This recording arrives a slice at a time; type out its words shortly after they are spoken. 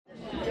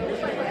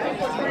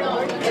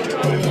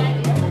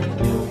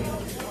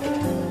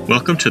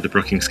Welcome to the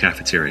Brookings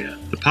Cafeteria,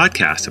 the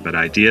podcast about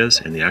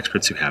ideas and the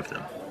experts who have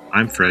them.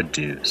 I'm Fred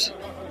Dews.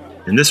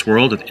 In this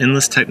world of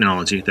endless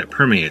technology that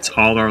permeates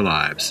all our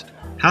lives,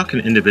 how can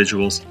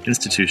individuals,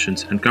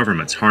 institutions, and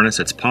governments harness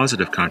its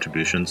positive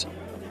contributions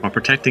while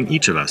protecting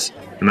each of us,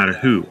 no matter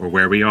who or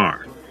where we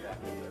are?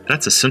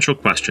 That's a central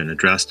question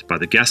addressed by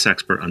the guest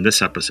expert on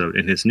this episode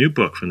in his new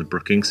book from the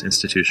Brookings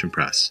Institution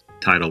Press,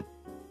 titled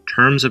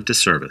Terms of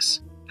Disservice: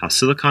 How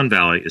Silicon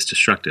Valley is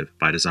Destructive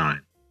by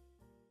Design.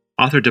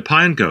 Author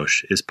Dipayan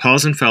Ghosh is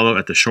Paulson Fellow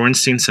at the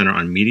Shorenstein Center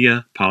on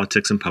Media,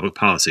 Politics, and Public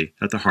Policy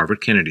at the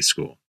Harvard Kennedy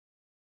School.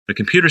 A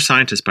computer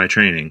scientist by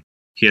training,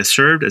 he has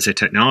served as a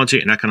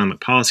technology and economic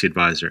policy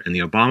advisor in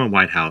the Obama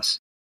White House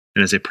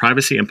and as a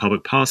privacy and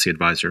public policy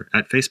advisor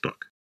at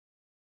Facebook.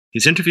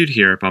 He's interviewed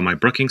here by my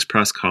Brookings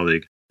Press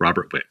colleague,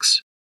 Robert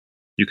Wicks.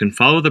 You can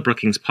follow the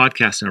Brookings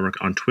Podcast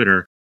Network on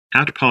Twitter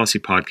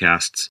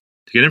 @PolicyPodcasts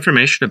to get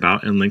information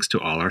about and links to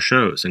all our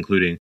shows,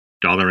 including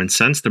Dollar and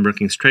Cents, the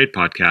Brookings Trade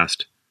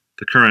Podcast,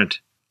 The Current,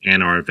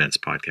 and our Events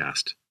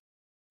Podcast.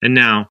 And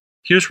now,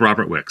 here's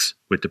Robert Wicks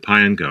with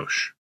Dipayan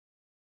Ghosh.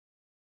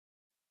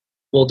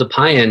 Well,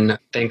 Dipayan,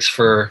 thanks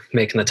for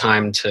making the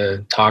time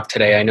to talk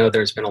today. I know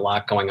there's been a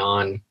lot going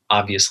on,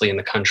 obviously, in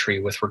the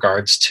country with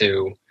regards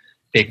to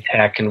big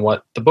tech and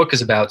what the book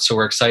is about, so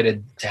we're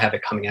excited to have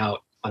it coming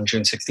out on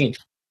June 16th.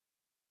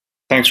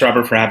 Thanks,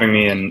 Robert, for having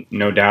me, and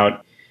no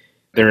doubt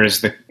there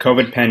is the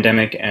COVID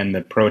pandemic and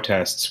the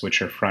protests,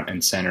 which are front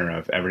and center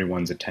of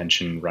everyone's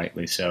attention,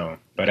 rightly so.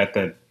 But at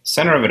the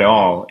center of it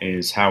all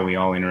is how we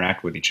all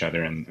interact with each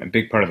other, and a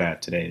big part of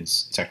that today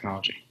is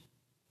technology.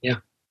 Yeah.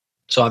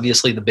 So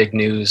obviously the big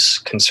news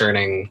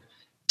concerning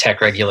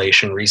tech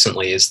regulation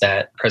recently is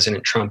that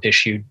President Trump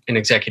issued an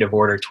executive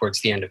order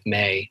towards the end of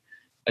May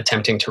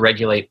attempting to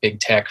regulate big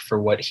tech for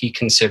what he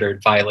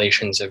considered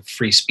violations of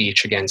free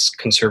speech against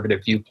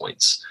conservative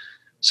viewpoints.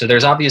 So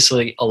there's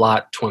obviously a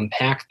lot to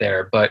unpack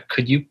there, but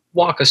could you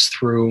walk us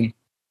through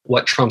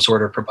what Trump's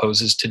order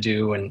proposes to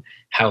do and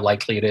how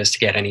likely it is to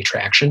get any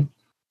traction?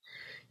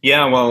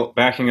 Yeah, well,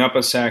 backing up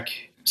a sec,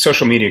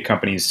 social media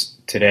companies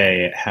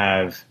today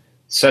have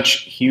such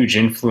huge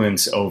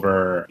influence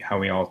over how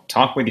we all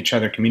talk with each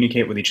other,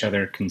 communicate with each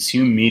other,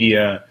 consume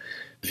media,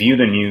 view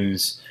the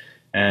news.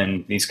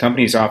 And these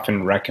companies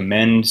often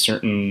recommend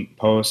certain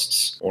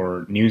posts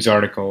or news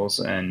articles,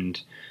 and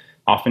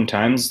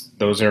oftentimes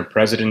those are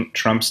President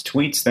Trump's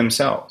tweets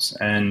themselves.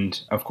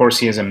 And of course,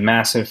 he has a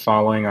massive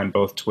following on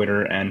both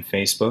Twitter and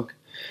Facebook.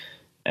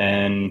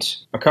 And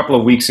a couple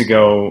of weeks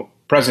ago,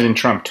 President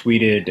Trump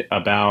tweeted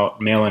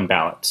about mail-in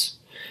ballots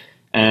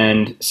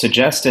and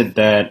suggested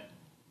that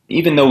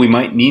even though we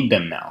might need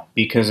them now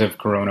because of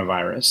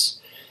coronavirus,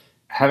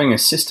 having a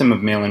system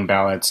of mail-in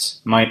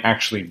ballots might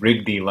actually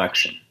rig the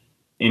election.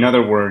 In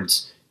other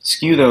words,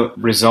 skew the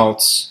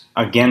results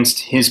against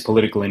his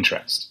political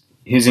interest,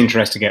 his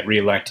interest to get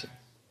reelected.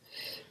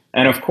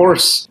 And of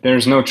course,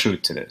 there's no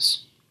truth to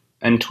this.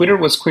 And Twitter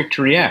was quick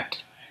to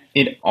react.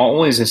 It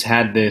always has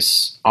had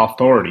this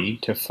authority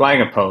to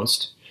flag a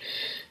post,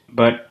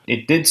 but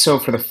it did so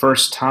for the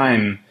first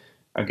time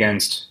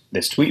against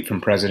this tweet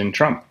from President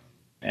Trump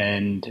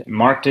and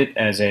marked it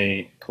as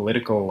a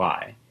political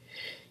lie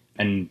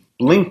and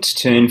linked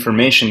to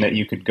information that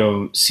you could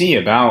go see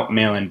about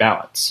mail-in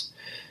ballots,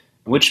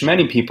 which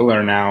many people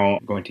are now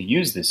going to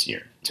use this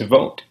year to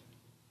vote.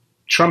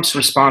 Trump's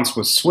response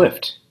was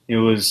swift. It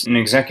was an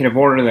executive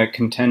order that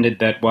contended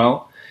that,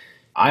 well,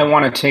 I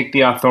want to take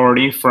the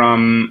authority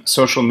from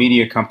social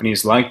media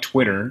companies like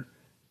Twitter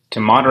to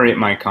moderate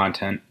my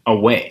content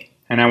away,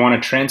 and I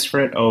want to transfer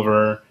it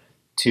over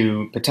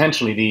to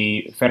potentially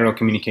the Federal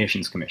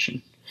Communications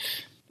Commission.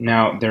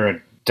 Now, there are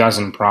a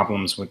dozen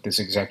problems with this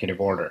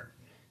executive order,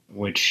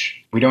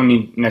 which we don't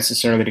need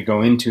necessarily to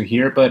go into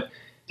here, but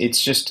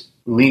it's just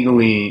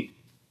legally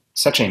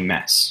such a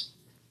mess.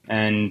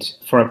 And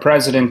for a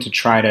president to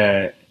try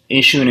to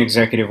issue an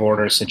executive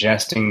order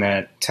suggesting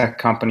that tech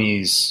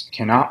companies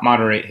cannot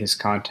moderate his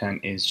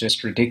content is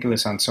just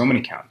ridiculous on so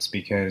many counts,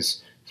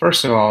 because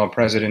first of all, a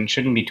president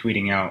shouldn't be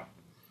tweeting out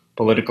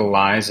political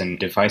lies and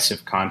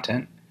divisive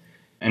content.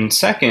 And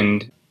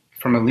second,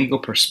 from a legal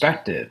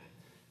perspective,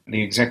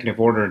 the executive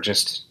order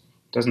just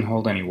doesn't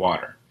hold any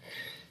water.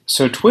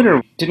 So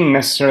Twitter didn't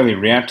necessarily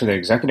react to the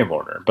executive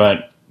order,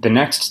 but the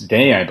next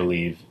day, I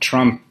believe,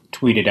 Trump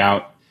tweeted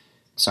out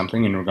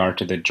something in regard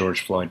to the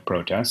George Floyd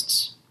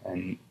protests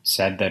and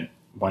said that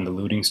when the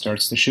looting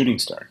starts, the shooting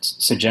starts,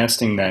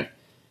 suggesting that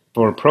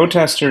for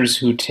protesters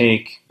who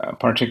take a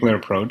particular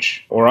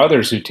approach, or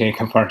others who take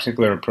a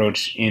particular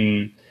approach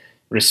in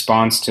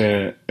response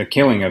to the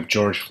killing of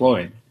George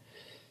Floyd,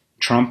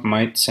 Trump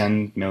might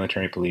send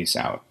military police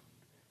out.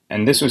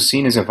 And this was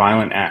seen as a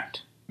violent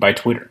act by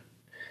Twitter.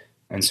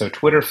 And so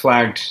Twitter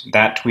flagged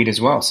that tweet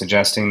as well,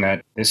 suggesting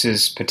that this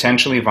is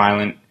potentially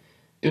violent.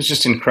 It was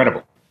just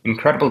incredible.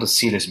 Incredible to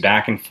see this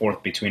back and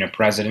forth between a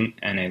president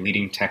and a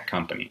leading tech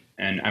company.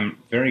 And I'm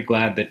very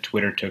glad that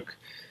Twitter took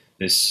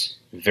this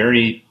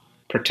very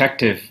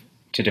protective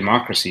to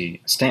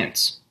democracy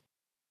stance.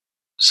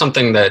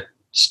 Something that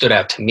stood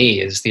out to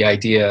me is the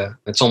idea,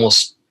 it's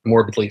almost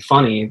morbidly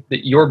funny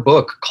that your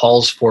book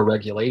calls for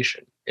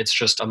regulation. It's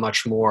just a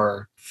much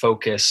more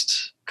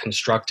focused,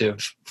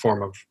 constructive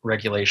form of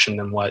regulation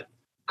than what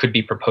could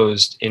be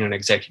proposed in an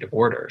executive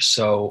order.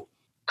 So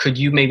could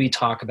you maybe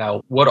talk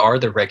about what are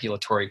the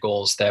regulatory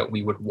goals that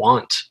we would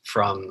want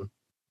from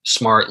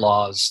smart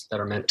laws that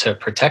are meant to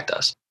protect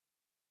us?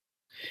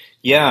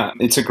 Yeah,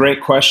 it's a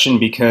great question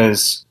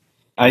because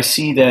I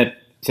see that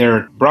there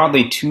are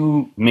broadly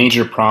two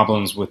major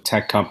problems with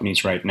tech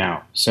companies right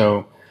now.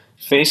 So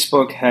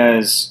Facebook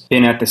has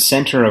been at the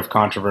center of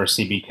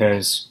controversy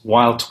because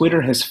while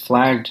Twitter has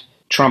flagged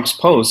Trump's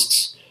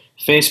posts,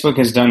 Facebook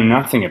has done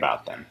nothing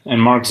about them.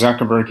 And Mark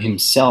Zuckerberg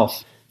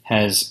himself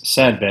has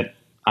said that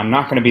I'm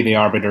not going to be the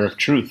arbiter of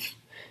truth.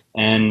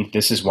 And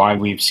this is why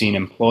we've seen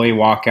employee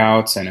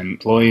walkouts and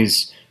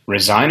employees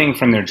resigning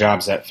from their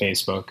jobs at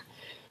Facebook.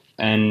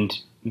 And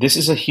this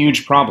is a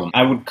huge problem.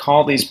 I would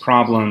call these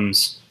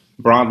problems,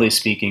 broadly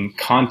speaking,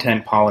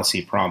 content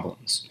policy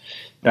problems.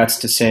 That's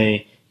to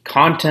say,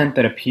 content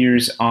that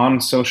appears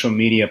on social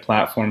media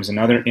platforms and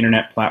other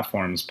internet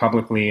platforms,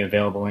 publicly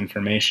available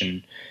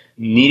information,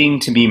 needing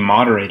to be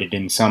moderated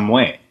in some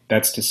way.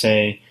 That's to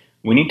say,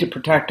 we need to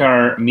protect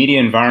our media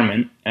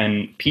environment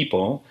and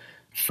people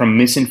from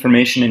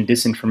misinformation and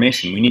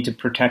disinformation. We need to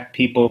protect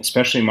people,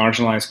 especially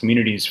marginalized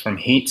communities, from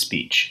hate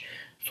speech,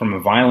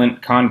 from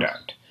violent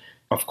conduct,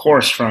 of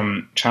course,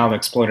 from child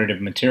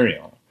exploitative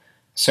material.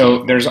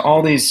 So there's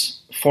all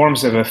these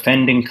forms of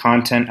offending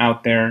content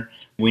out there.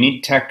 We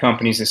need tech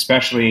companies,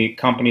 especially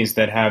companies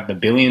that have the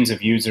billions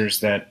of users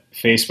that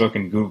Facebook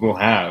and Google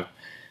have,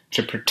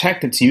 to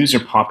protect its user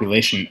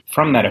population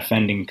from that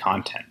offending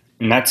content.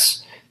 And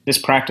that's this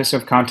practice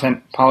of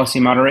content policy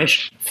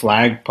moderation.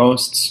 Flag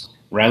posts,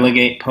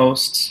 relegate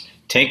posts,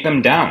 take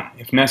them down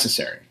if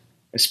necessary,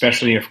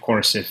 especially, of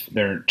course, if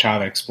they're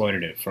child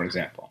exploitative, for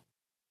example.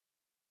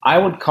 I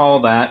would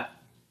call that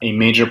a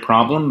major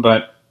problem,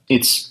 but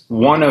it's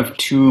one of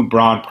two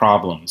broad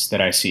problems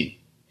that I see.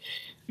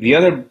 The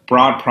other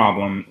broad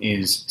problem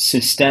is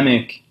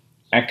systemic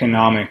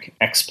economic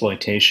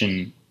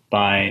exploitation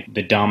by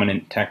the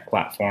dominant tech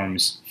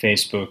platforms,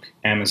 Facebook,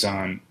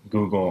 Amazon,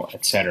 Google,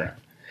 etc.,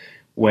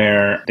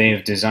 where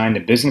they've designed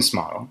a business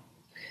model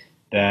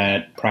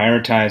that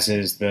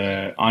prioritizes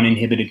the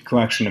uninhibited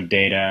collection of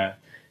data,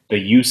 the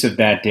use of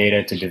that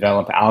data to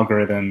develop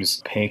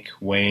algorithms, opaque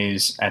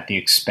ways at the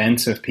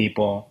expense of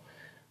people,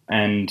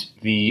 and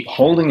the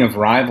holding of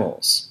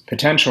rivals,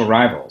 potential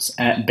rivals,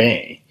 at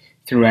bay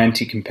through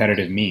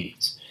anti-competitive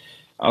means,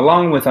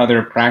 along with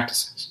other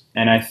practices.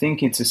 And I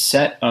think it's a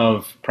set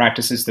of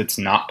practices that's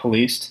not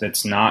policed,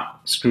 that's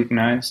not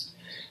scrutinized,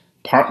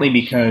 partly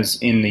because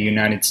in the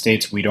United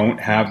States we don't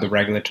have the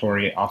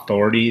regulatory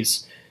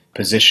authorities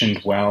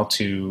positioned well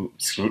to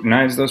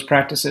scrutinize those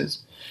practices.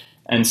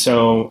 And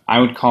so I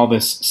would call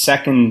this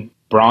second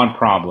broad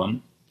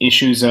problem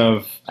issues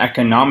of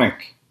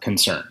economic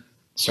concern.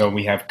 So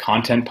we have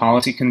content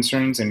policy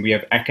concerns and we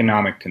have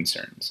economic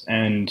concerns.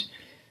 And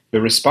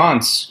the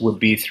response would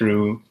be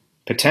through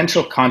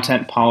potential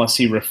content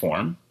policy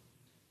reform,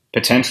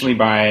 potentially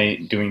by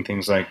doing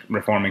things like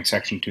reforming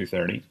Section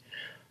 230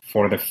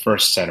 for the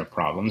first set of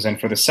problems. And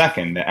for the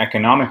second, the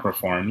economic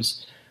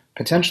reforms,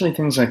 potentially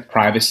things like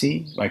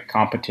privacy, like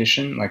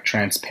competition, like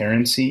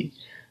transparency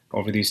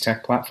over these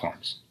tech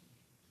platforms.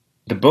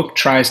 The book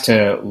tries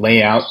to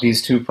lay out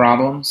these two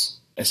problems,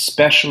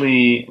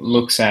 especially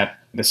looks at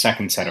the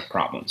second set of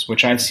problems,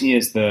 which I see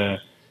as the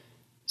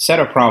set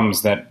of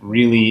problems that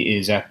really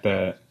is at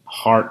the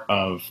heart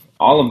of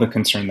all of the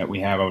concern that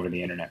we have over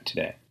the internet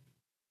today.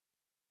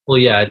 Well,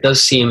 yeah, it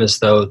does seem as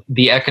though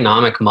the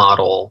economic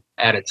model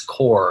at its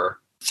core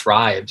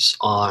thrives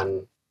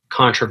on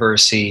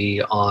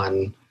controversy,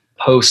 on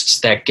posts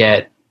that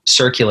get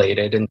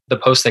circulated, and the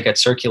posts that get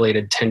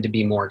circulated tend to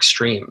be more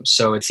extreme.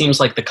 So it seems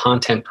like the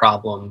content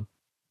problem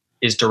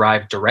is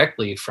derived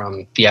directly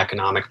from the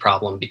economic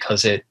problem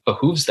because it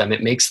behooves them,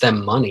 it makes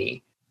them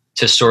money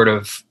to sort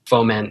of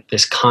foment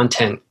this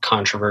content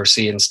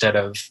controversy instead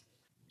of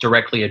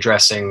directly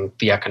addressing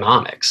the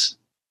economics.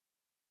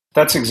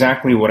 That's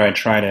exactly what I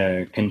try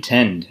to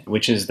contend,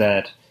 which is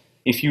that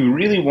if you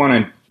really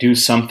want to do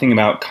something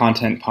about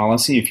content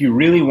policy, if you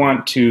really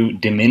want to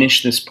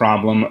diminish this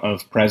problem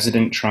of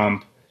President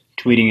Trump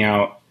tweeting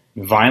out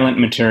violent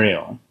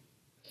material,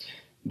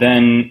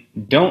 then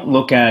don't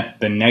look at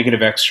the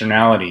negative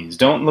externalities.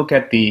 Don't look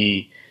at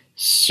the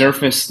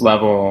surface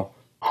level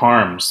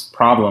harms,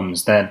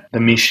 problems that the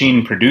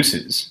machine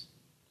produces.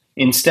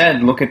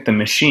 Instead, look at the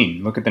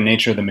machine, look at the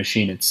nature of the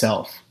machine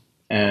itself,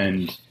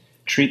 and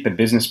treat the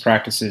business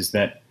practices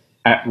that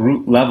at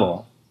root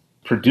level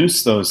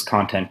produce those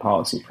content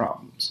policy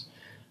problems.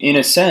 In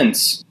a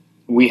sense,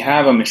 we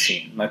have a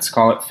machine, let's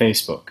call it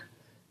Facebook,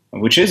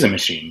 which is a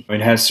machine.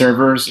 It has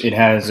servers, it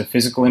has a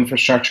physical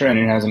infrastructure, and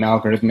it has an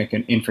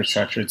algorithmic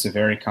infrastructure. It's a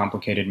very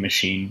complicated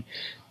machine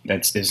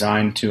that's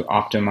designed to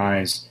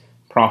optimize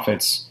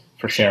profits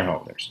for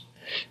shareholders.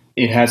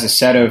 It has a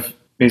set of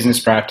business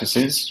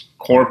practices,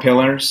 core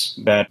pillars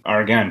that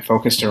are, again,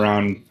 focused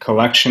around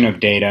collection of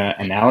data,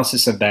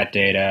 analysis of that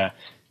data,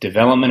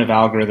 development of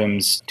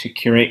algorithms to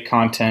curate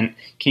content,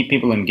 keep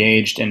people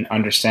engaged, and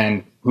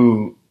understand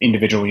who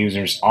individual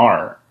users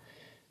are,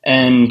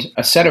 and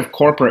a set of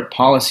corporate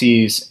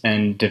policies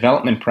and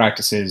development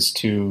practices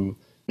to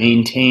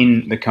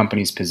maintain the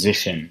company's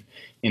position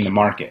in the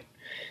market.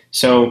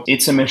 So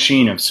it's a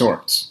machine of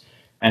sorts.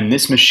 And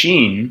this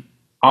machine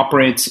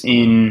operates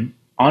in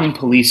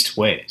unpoliced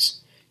ways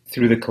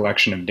through the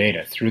collection of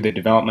data, through the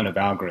development of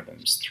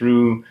algorithms,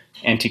 through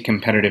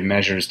anti-competitive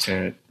measures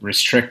to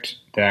restrict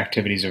the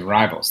activities of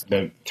rivals,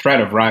 the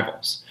threat of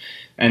rivals,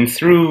 and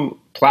through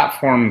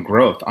platform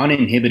growth,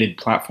 uninhibited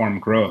platform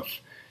growth,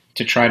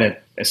 to try to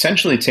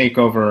essentially take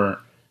over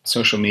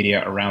social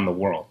media around the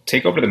world,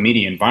 take over the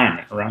media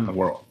environment around the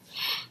world.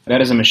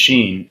 That is a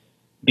machine.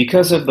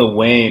 Because of the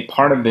way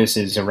part of this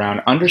is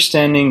around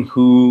understanding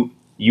who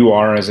you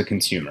are as a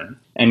consumer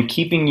and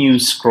keeping you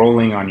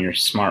scrolling on your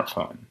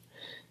smartphone.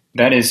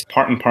 That is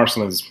part and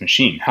parcel of this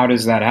machine. How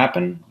does that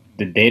happen?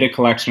 The data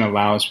collection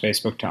allows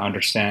Facebook to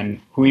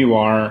understand who you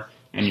are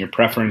and your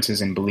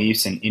preferences and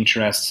beliefs and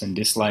interests and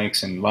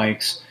dislikes and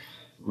likes,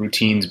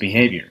 routines,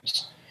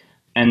 behaviors.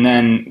 And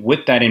then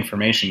with that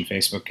information,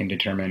 Facebook can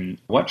determine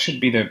what should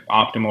be the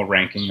optimal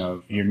ranking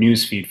of your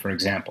newsfeed, for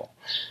example.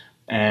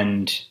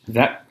 And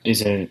that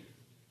is an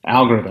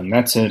algorithm,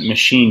 that's a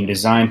machine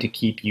designed to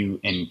keep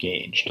you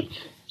engaged.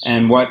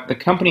 And what the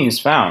company has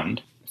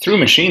found through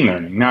machine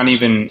learning, not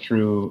even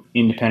through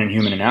independent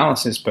human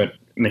analysis, but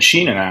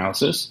machine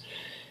analysis,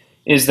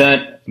 is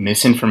that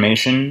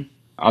misinformation,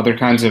 other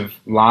kinds of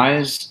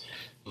lies,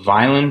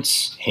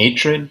 violence,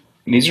 hatred,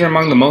 these are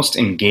among the most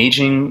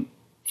engaging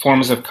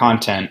forms of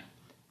content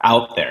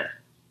out there.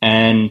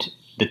 And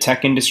the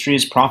tech industry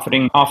is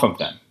profiting off of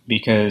them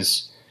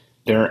because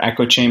there are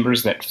echo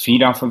chambers that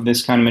feed off of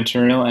this kind of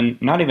material, and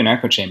not even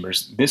echo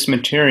chambers. This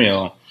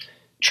material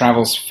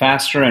travels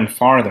faster and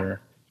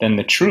farther than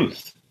the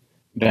truth,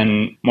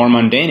 than more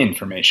mundane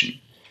information,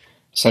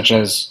 such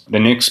as the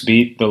Knicks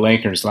beat the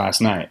Lakers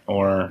last night,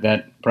 or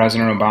that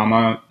President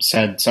Obama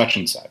said such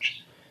and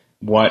such.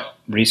 What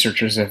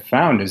researchers have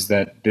found is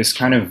that this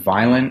kind of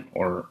violent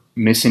or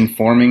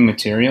misinforming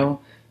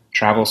material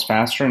travels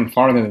faster and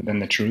farther than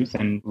the truth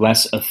and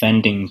less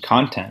offending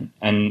content,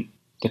 and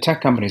the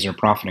tech companies are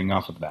profiting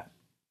off of that.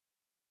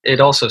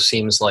 It also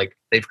seems like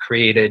they've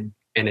created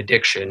an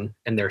addiction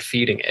and they're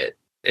feeding it.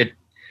 It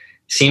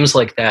seems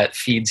like that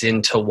feeds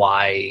into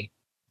why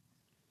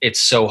it's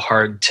so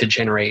hard to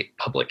generate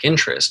public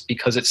interest,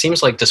 because it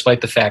seems like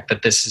despite the fact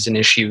that this is an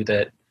issue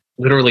that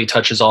literally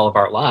touches all of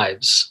our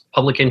lives,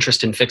 public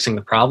interest in fixing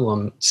the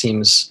problem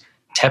seems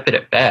tepid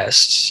at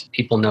best.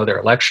 People know their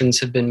elections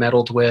have been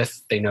meddled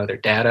with, they know their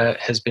data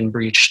has been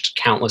breached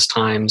countless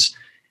times,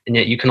 and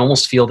yet you can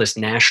almost feel this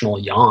national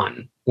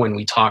yawn when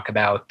we talk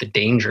about the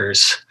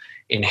dangers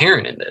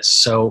inherent in this.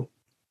 So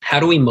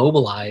how do we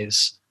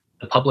mobilize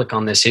the public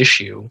on this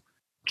issue,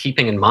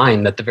 keeping in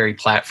mind that the very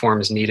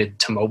platforms needed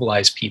to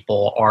mobilize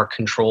people are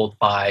controlled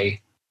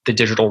by the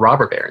digital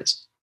robber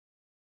barons?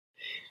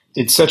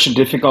 It's such a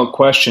difficult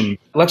question.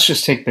 Let's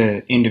just take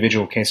the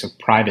individual case of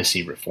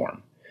privacy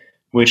reform,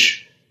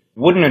 which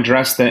wouldn't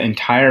address the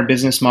entire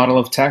business model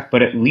of tech,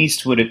 but at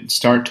least would it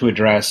start to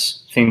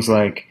address things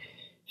like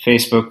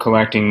Facebook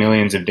collecting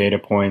millions of data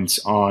points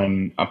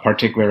on a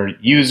particular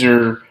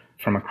user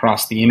from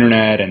across the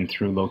internet and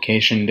through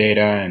location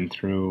data and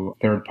through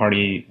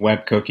third-party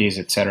web cookies,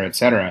 et cetera, et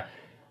cetera.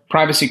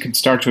 Privacy could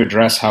start to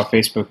address how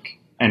Facebook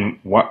and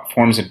what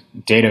forms of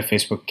data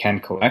Facebook can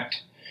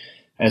collect,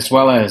 as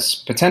well as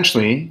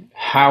potentially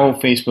how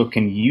Facebook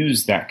can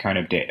use that kind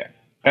of data.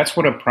 That's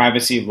what a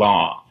privacy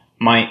law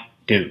might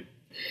do.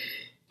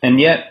 And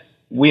yet,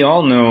 we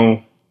all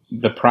know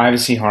the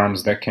privacy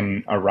harms that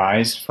can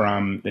arise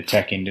from the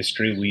tech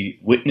industry. We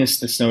witnessed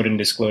the Snowden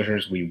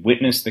disclosures. We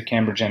witnessed the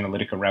Cambridge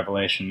Analytica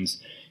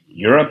revelations.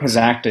 Europe has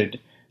acted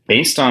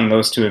based on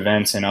those two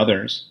events and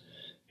others.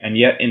 And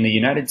yet in the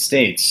United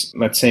States,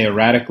 let's say a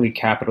radically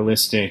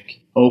capitalistic,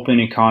 open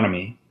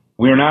economy,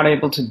 we're not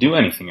able to do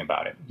anything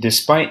about it.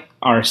 Despite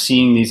our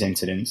seeing these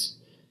incidents,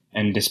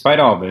 and despite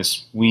all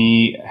this,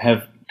 we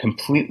have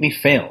completely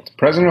failed.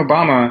 President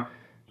Obama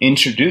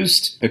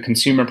introduced the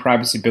Consumer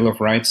Privacy Bill of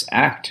Rights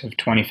Act of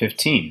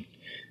 2015,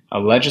 a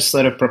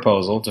legislative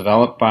proposal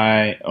developed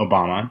by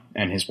Obama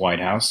and his White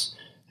House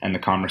and the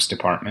Commerce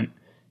Department,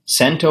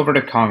 sent over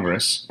to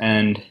Congress,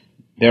 and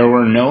there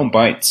were no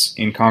bites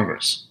in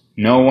Congress.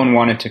 No one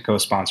wanted to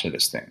co-sponsor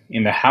this thing,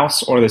 in the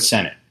House or the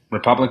Senate,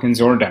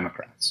 Republicans or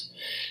Democrats.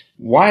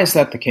 Why is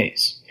that the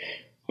case?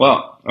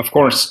 Well, of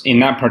course, in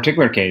that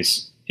particular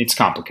case, it's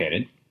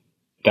complicated.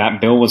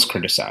 That bill was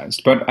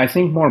criticized, but I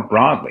think more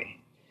broadly,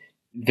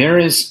 there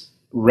is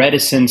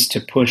reticence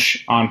to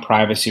push on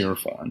privacy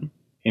reform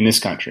in this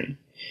country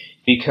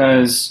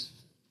because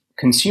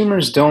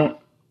consumers don't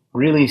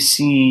really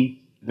see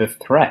the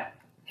threat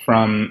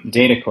from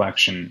data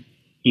collection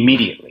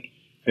immediately.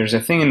 There's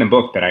a thing in the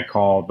book that I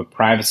call the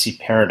privacy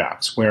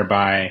paradox,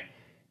 whereby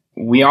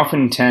we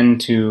often tend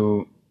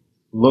to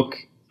look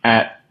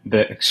at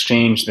the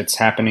exchange that's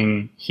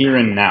happening here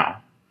and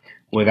now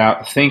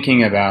without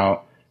thinking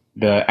about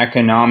the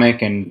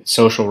economic and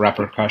social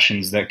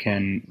repercussions that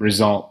can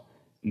result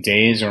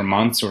days or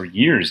months or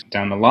years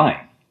down the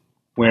line,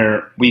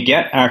 where we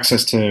get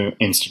access to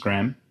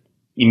Instagram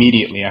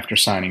immediately after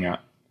signing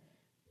up.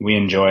 We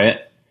enjoy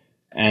it,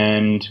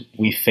 and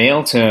we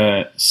fail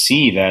to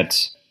see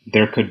that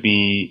there could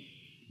be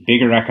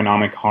bigger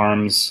economic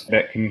harms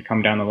that can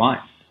come down the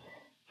line.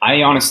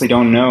 I honestly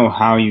don't know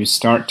how you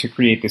start to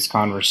create this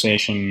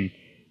conversation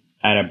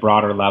at a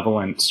broader level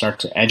and start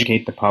to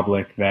educate the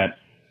public that,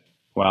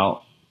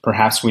 well,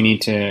 perhaps we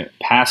need to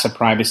pass a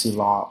privacy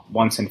law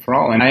once and for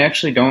all. And I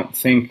actually don't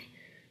think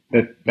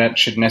that that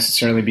should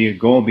necessarily be a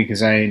goal,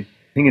 because I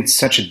think it's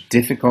such a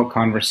difficult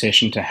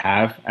conversation to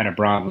have at a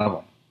broad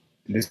level.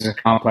 This is a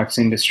complex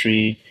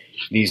industry.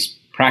 These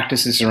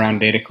practices around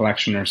data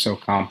collection are so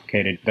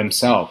complicated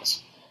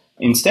themselves.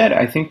 Instead,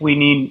 I think we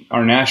need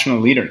our national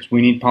leaders.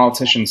 We need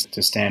politicians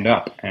to stand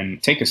up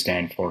and take a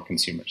stand for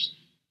consumers.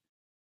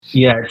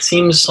 Yeah, it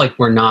seems like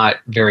we're not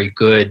very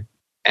good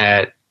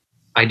at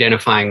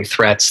identifying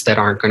threats that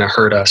aren't going to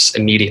hurt us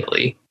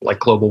immediately, like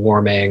global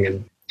warming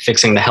and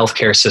fixing the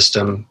healthcare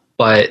system.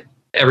 But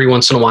every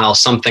once in a while,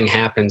 something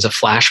happens, a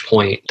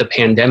flashpoint. The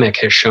pandemic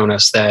has shown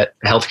us that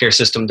the healthcare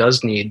system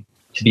does need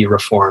to be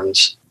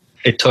reformed.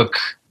 It took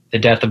the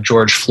death of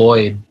George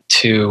Floyd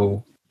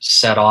to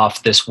set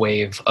off this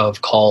wave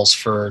of calls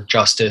for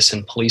justice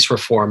and police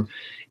reform.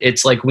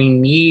 It's like we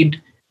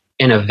need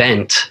an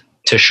event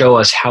to show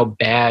us how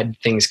bad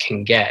things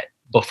can get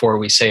before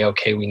we say,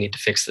 okay, we need to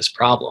fix this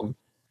problem.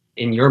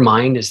 In your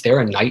mind, is there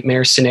a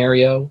nightmare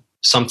scenario,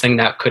 something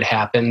that could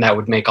happen that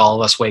would make all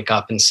of us wake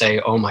up and say,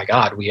 oh my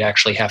God, we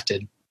actually have to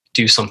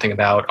do something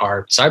about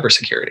our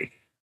cybersecurity?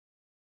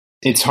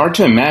 It's hard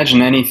to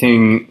imagine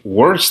anything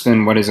worse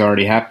than what has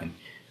already happened.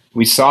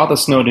 We saw the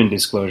Snowden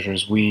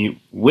disclosures.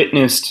 We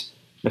witnessed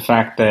the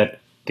fact that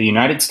the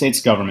United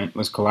States government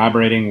was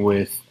collaborating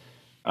with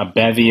a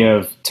bevy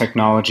of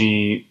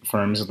technology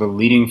firms, the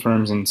leading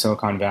firms in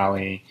Silicon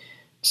Valley,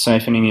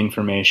 siphoning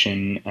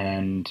information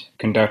and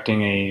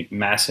conducting a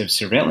massive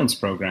surveillance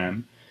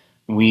program.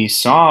 We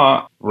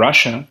saw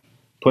Russia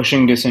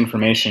pushing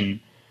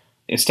disinformation,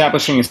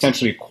 establishing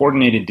essentially a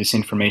coordinated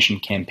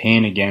disinformation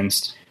campaign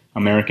against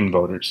American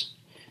voters,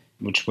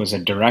 which was a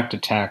direct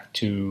attack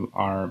to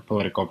our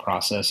political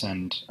process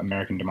and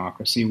American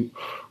democracy.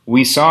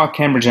 We saw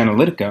Cambridge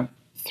Analytica,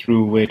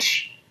 through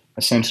which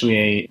essentially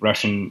a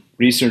Russian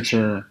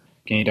researcher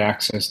gained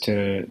access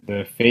to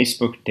the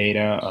Facebook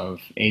data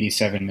of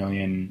 87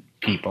 million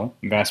people,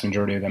 the vast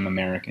majority of them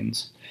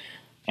Americans,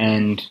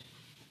 and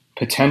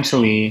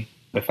potentially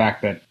the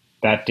fact that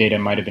that data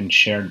might have been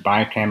shared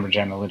by Cambridge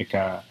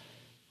Analytica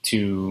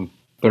to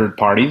third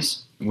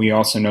parties. We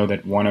also know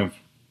that one of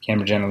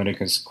Cambridge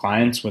Analytica's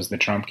clients was the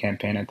Trump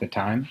campaign at the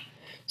time.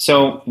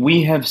 So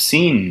we have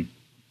seen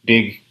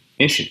big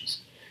issues.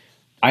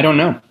 I don't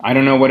know. I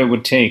don't know what it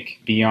would take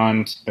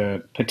beyond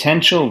the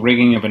potential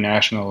rigging of a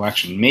national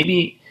election.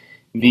 Maybe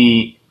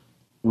the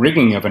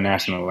rigging of a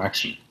national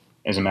election,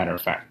 as a matter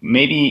of fact.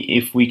 Maybe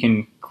if we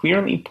can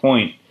clearly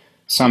point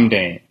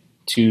someday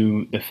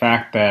to the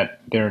fact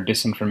that there are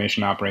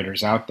disinformation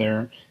operators out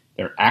there,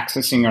 they're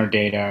accessing our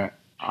data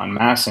en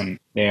masse, and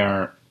they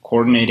are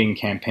coordinating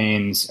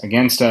campaigns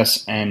against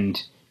us,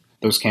 and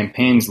those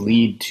campaigns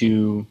lead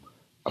to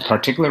a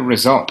particular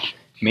result.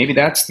 Maybe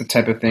that's the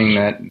type of thing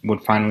that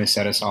would finally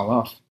set us all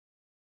off.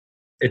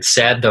 It's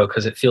sad, though,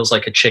 because it feels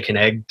like a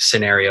chicken-egg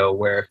scenario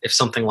where if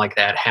something like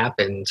that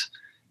happened,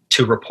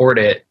 to report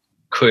it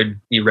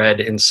could be read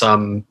in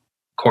some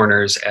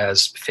corners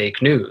as fake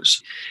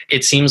news.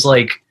 It seems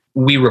like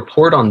we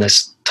report on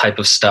this type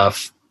of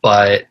stuff,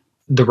 but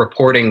the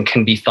reporting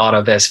can be thought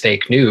of as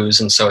fake news,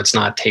 and so it's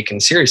not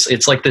taken seriously.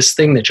 It's like this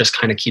thing that just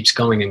kind of keeps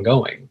going and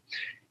going.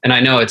 And I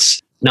know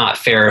it's not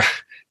fair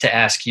to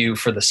ask you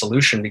for the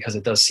solution, because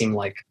it does seem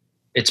like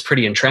it's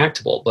pretty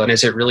intractable, but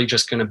is it really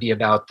just going to be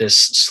about this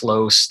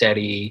slow,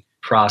 steady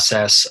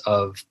process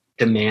of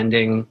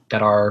demanding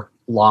that our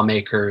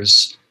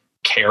lawmakers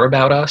care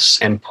about us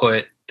and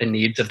put the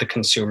needs of the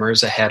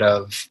consumers ahead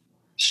of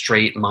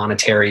straight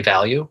monetary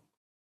value?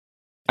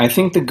 I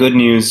think the good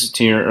news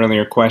to your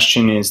earlier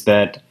question is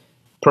that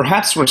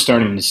perhaps we're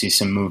starting to see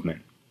some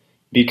movement.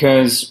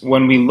 Because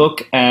when we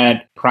look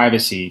at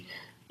privacy,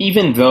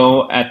 even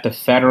though at the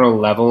federal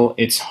level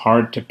it's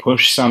hard to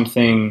push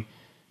something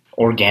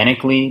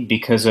organically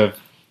because of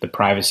the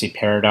privacy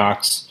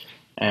paradox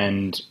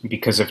and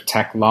because of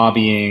tech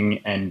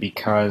lobbying and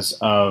because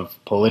of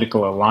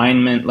political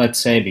alignment, let's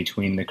say,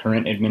 between the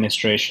current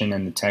administration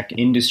and the tech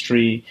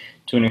industry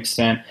to an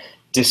extent,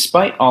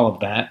 despite all of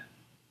that,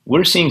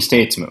 we're seeing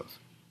states move.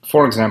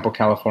 For example,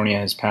 California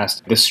has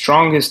passed the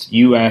strongest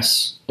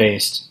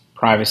US-based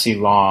privacy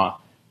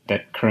law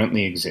that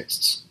currently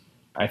exists.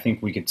 I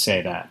think we could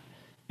say that.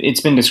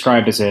 It's been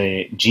described as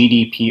a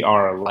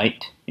GDPR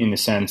light in the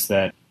sense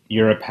that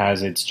Europe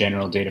has its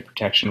general data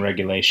protection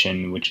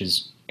regulation, which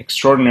is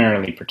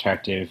extraordinarily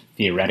protective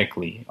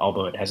theoretically,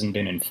 although it hasn't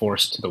been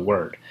enforced to the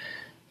word.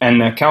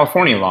 And the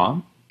California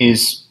law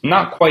is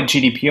not quite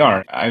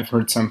GDPR. I've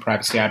heard some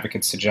privacy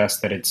advocates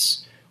suggest that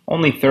it's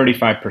only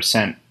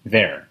 35%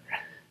 there.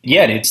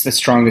 Yet it's the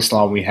strongest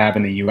law we have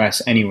in the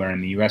US, anywhere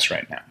in the US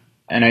right now.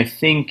 And I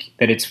think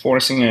that it's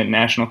forcing a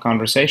national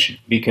conversation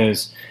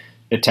because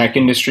the tech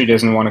industry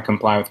doesn't want to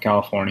comply with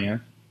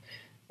California,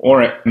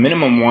 or at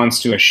minimum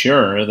wants to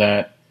assure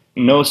that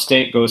no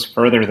state goes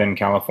further than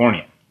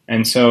California.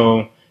 And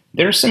so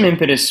there's some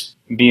impetus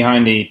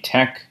behind a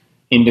tech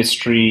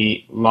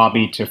industry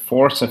lobby to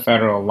force a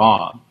federal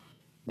law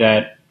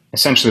that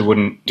essentially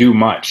wouldn't do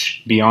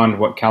much beyond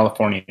what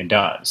California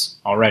does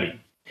already,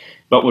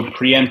 but would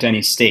preempt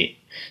any state.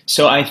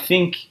 So I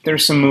think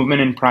there's some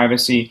movement in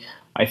privacy.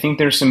 I think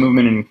there's some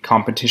movement in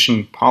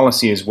competition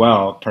policy as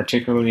well,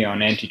 particularly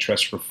on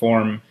antitrust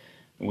reform.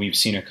 We've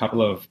seen a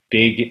couple of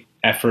big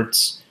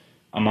efforts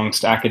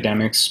amongst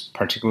academics,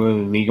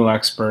 particularly legal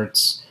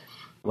experts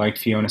like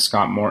Fiona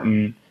Scott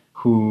Morton,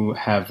 who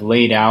have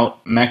laid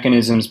out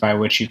mechanisms by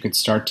which you could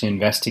start to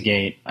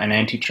investigate an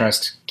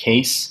antitrust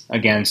case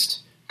against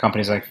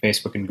companies like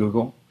Facebook and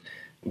Google.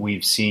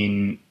 We've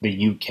seen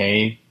the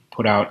UK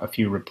put out a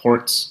few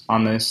reports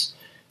on this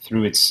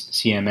through its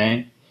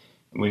CMA.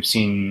 We've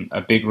seen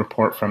a big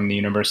report from the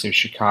University of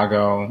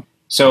Chicago.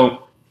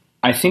 So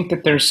I think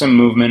that there's some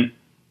movement.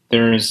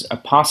 There's a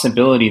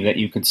possibility that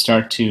you could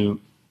start to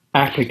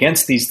act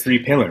against these three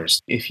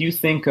pillars. If you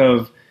think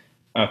of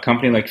a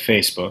company like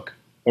Facebook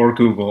or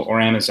Google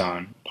or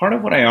Amazon, part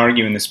of what I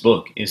argue in this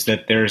book is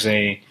that there's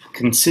a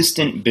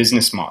consistent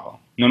business model,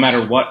 no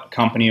matter what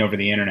company over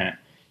the internet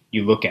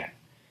you look at.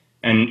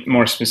 And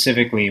more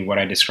specifically, what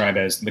I describe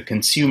as the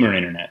consumer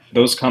internet,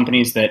 those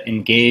companies that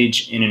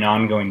engage in an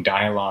ongoing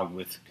dialogue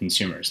with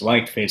consumers,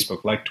 like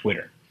Facebook, like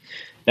Twitter.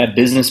 That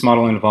business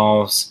model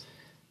involves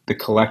the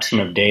collection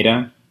of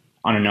data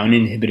on an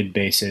uninhibited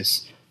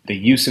basis, the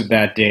use of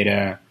that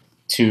data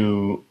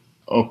to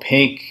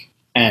opaque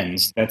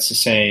ends, that's to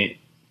say,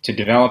 to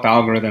develop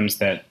algorithms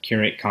that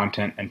curate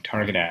content and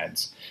target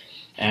ads,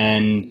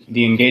 and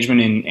the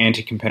engagement in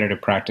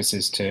anti-competitive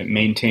practices to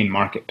maintain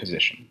market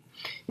position.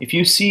 If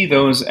you see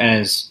those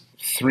as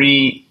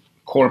three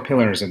core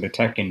pillars of the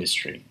tech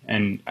industry,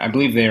 and I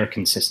believe they are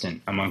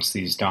consistent amongst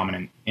these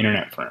dominant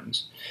internet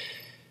firms,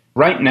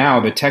 right now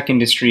the tech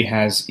industry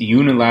has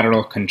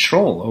unilateral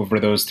control over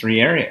those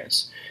three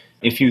areas.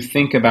 If you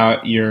think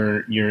about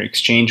your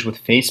exchange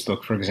with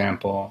Facebook, for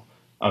example,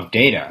 of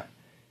data,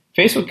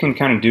 Facebook can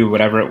kind of do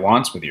whatever it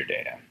wants with your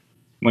data.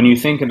 When you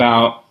think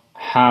about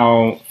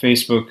how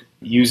Facebook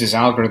uses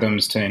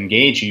algorithms to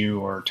engage you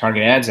or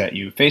target ads at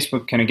you,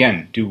 Facebook can,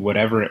 again, do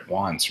whatever it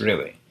wants,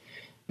 really.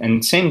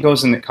 And same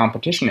goes in the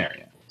competition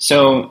area.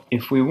 So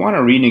if we want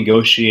to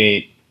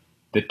renegotiate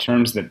the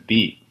terms that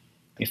be,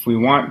 if we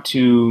want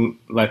to,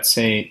 let's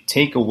say,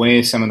 take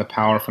away some of the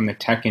power from the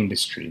tech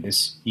industry,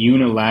 this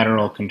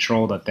unilateral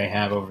control that they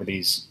have over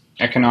these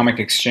economic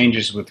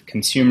exchanges with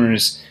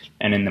consumers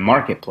and in the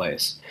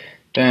marketplace,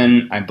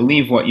 then I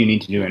believe what you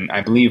need to do, and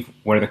I believe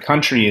where the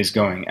country is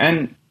going,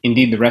 and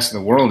indeed the rest of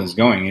the world is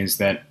going, is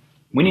that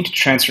we need to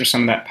transfer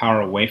some of that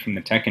power away from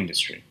the tech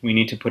industry. We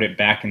need to put it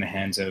back in the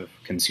hands of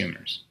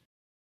consumers.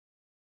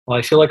 Well,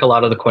 I feel like a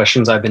lot of the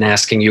questions I've been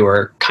asking you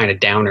are kind of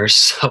downers.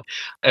 So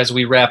as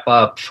we wrap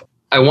up,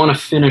 I want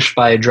to finish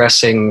by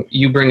addressing,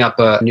 you bring up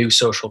a new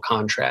social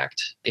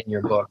contract in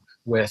your book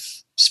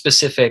with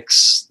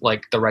specifics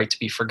like the right to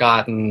be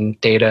forgotten,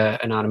 data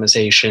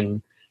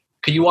anonymization.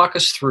 Could you walk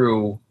us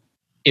through,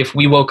 if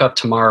we woke up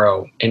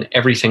tomorrow and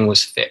everything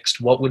was fixed,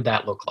 what would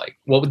that look like?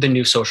 What would the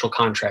new social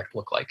contract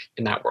look like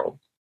in that world?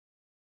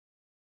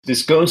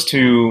 This goes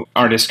to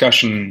our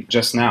discussion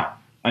just now.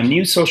 A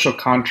new social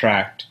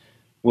contract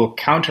will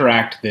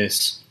counteract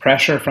this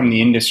pressure from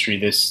the industry,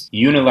 this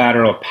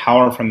unilateral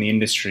power from the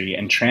industry,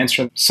 and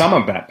transfer some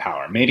of that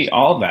power, maybe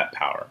all of that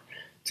power,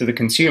 to the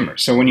consumer.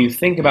 So when you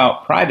think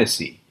about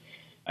privacy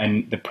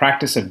and the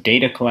practice of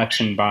data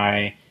collection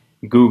by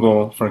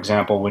Google, for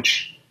example,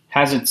 which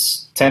has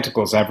its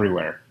tentacles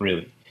everywhere,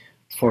 really.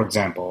 For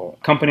example,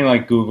 a company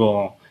like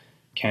Google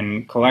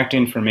can collect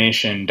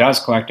information, does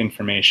collect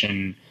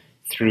information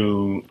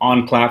through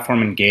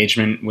on-platform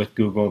engagement with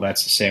Google.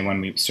 That's to say, when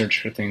we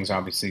search for things,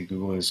 obviously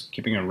Google is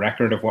keeping a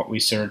record of what we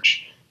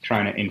search,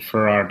 trying to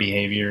infer our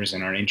behaviors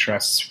and our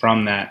interests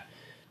from that.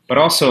 But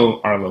also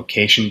our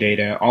location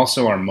data,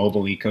 also our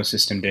mobile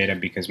ecosystem data,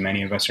 because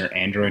many of us are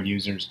Android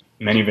users.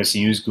 Many of us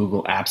use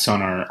Google apps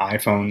on our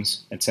iPhones,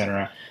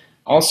 etc.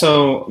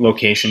 Also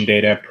location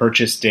data,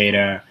 purchase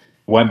data,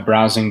 web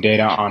browsing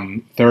data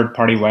on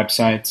third-party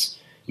websites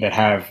that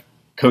have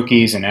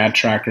cookies and ad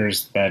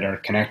trackers that are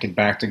connected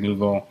back to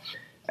Google,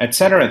 et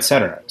cetera, et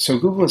cetera. So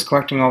Google is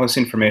collecting all this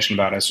information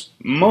about us.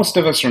 Most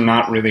of us are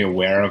not really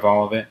aware of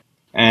all of it,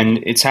 and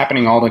it's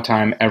happening all the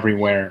time,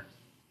 everywhere.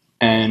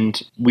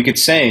 And we could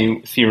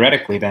say,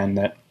 theoretically then,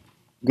 that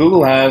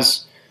Google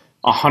has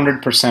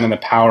 100% of the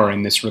power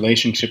in this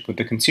relationship with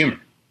the consumer.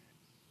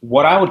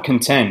 What I would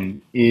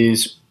contend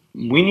is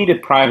we need a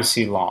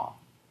privacy law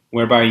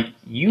whereby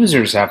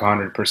users have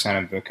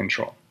 100% of the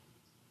control,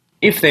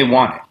 if they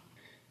want it.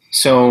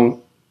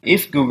 So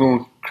if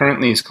Google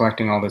currently is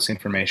collecting all this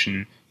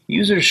information,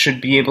 users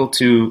should be able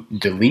to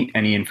delete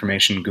any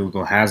information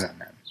Google has on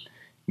them.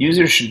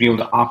 users should be able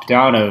to opt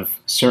out of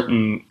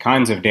certain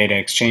kinds of data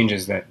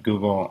exchanges that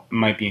Google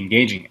might be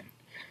engaging in.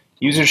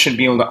 Users should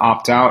be able to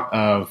opt out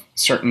of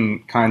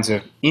certain kinds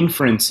of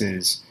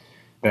inferences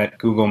that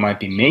Google might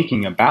be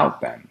making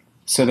about them.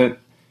 So that,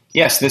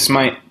 yes, this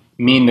might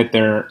mean that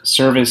their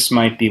service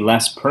might be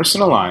less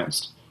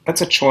personalized.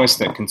 That's a choice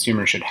that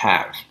consumers should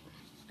have.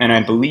 And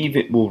I believe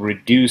it will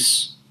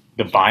reduce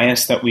the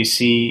bias that we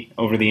see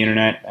over the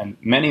internet and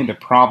many of the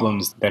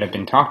problems that have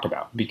been talked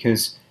about.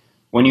 Because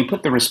when you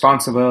put the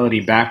responsibility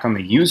back on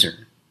the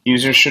user,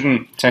 users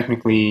shouldn't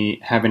technically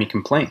have any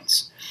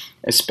complaints,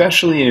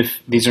 especially if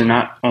these are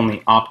not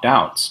only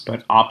opt-outs,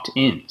 but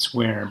opt-ins,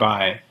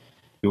 whereby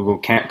Google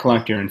can't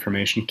collect your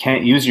information,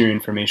 can't use your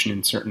information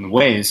in certain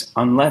ways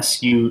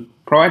unless you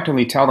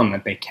proactively tell them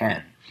that they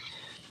can.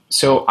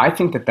 So I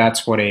think that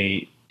that's what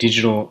a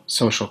digital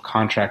social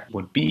contract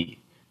would be.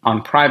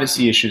 On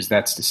privacy issues,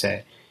 that's to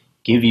say,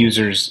 give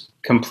users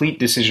complete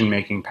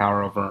decision-making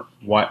power over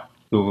what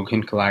Google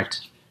can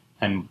collect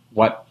and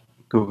what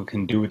Google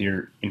can do with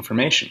your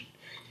information.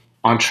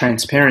 On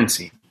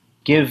transparency,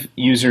 give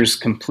users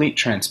complete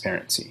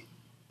transparency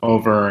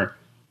over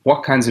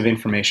what kinds of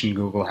information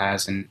Google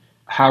has and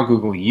how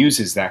Google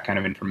uses that kind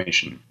of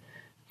information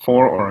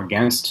for or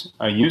against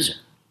a user.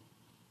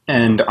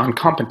 And on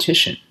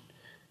competition,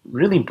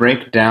 really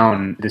break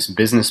down this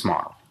business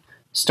model.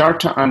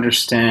 Start to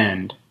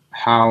understand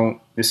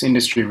how this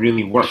industry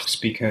really works,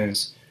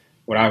 because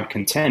what I would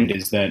contend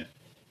is that,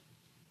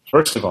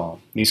 first of all,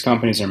 these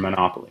companies are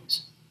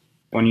monopolies.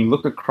 When you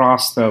look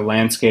across the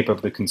landscape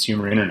of the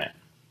consumer internet,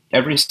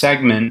 every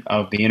segment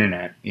of the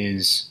internet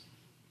is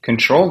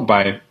controlled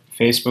by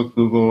Facebook,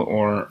 Google,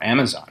 or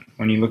Amazon.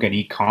 When you look at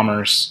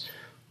e-commerce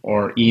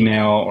or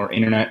email or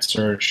internet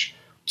search,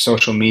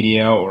 social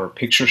media or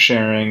picture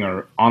sharing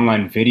or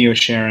online video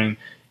sharing,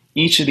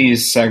 each of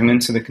these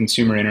segments of the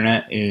consumer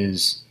internet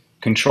is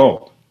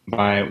controlled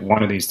by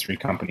one of these three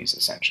companies,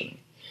 essentially.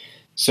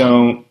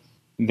 So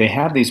they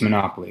have these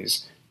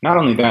monopolies. Not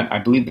only that, I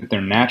believe that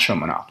they're natural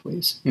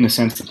monopolies in the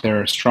sense that there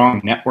are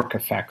strong network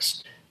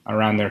effects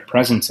around their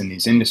presence in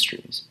these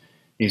industries,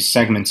 these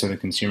segments of the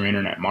consumer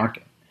internet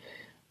market.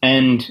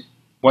 And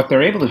what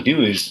they're able to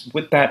do is,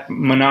 with that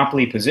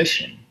monopoly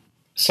position,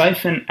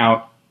 siphon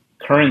out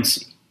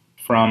currency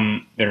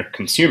from their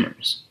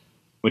consumers,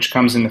 which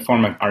comes in the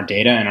form of our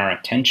data and our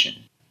attention.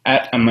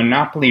 At a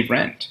monopoly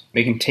rent,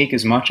 they can take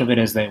as much of it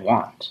as they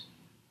want,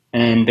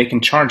 and they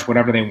can charge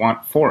whatever they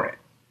want for it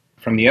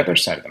from the other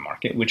side of the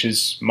market, which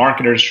is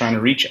marketers trying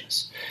to reach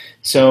us.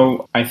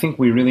 So I think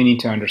we really need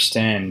to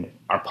understand,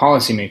 our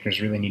policymakers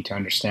really need to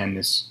understand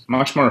this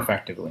much more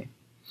effectively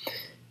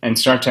and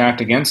start to act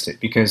against it,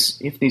 because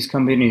if these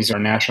companies are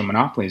national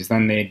monopolies,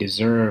 then they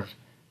deserve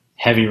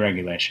heavy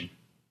regulation.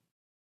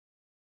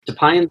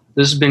 Dipayan,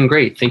 this has been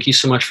great. Thank you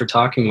so much for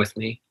talking with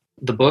me.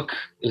 The book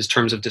is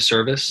Terms of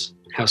Disservice,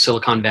 How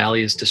Silicon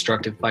Valley is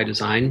Destructive by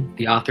Design.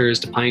 The author is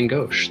Dipayan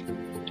Ghosh.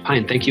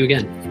 Dipayan, thank you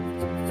again.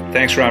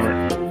 Thanks,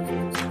 Robert.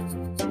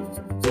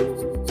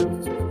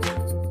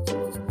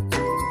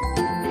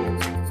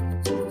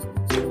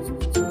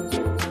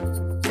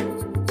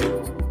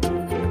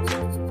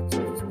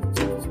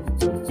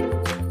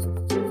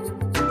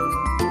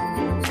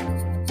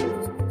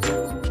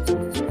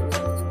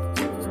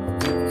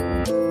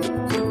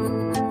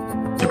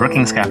 The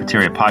Brookings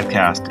Cafeteria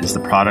podcast is the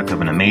product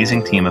of an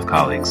amazing team of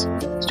colleagues,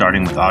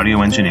 starting with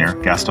audio engineer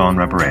Gaston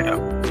Reboredo.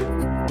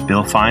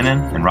 Bill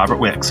Finan and Robert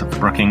Wicks of the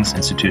Brookings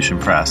Institution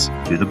Press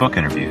do the book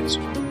interviews.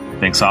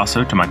 Thanks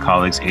also to my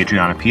colleagues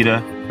Adriana Pita,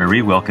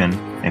 Marie Wilkin,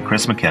 and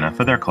Chris McKenna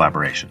for their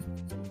collaboration.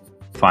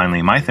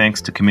 Finally, my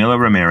thanks to Camila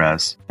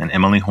Ramirez and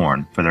Emily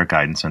Horn for their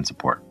guidance and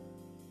support.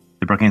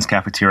 The Brookings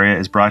Cafeteria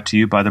is brought to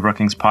you by the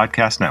Brookings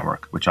Podcast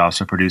Network, which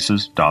also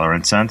produces Dollar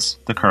and Cents,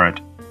 The Current,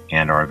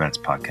 and our events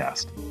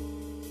podcast.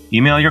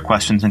 Email your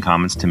questions and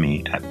comments to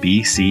me at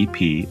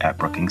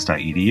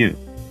bcp@brookings.edu.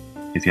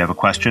 If you have a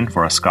question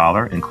for a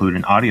scholar, include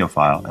an audio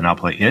file, and I'll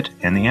play it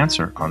and the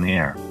answer on the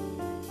air.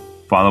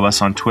 Follow us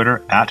on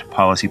Twitter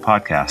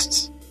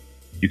 @PolicyPodcasts.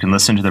 You can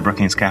listen to the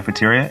Brookings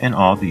Cafeteria in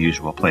all the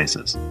usual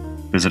places.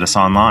 Visit us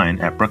online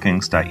at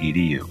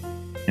brookings.edu.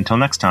 Until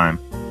next time,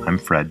 I'm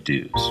Fred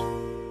Dews.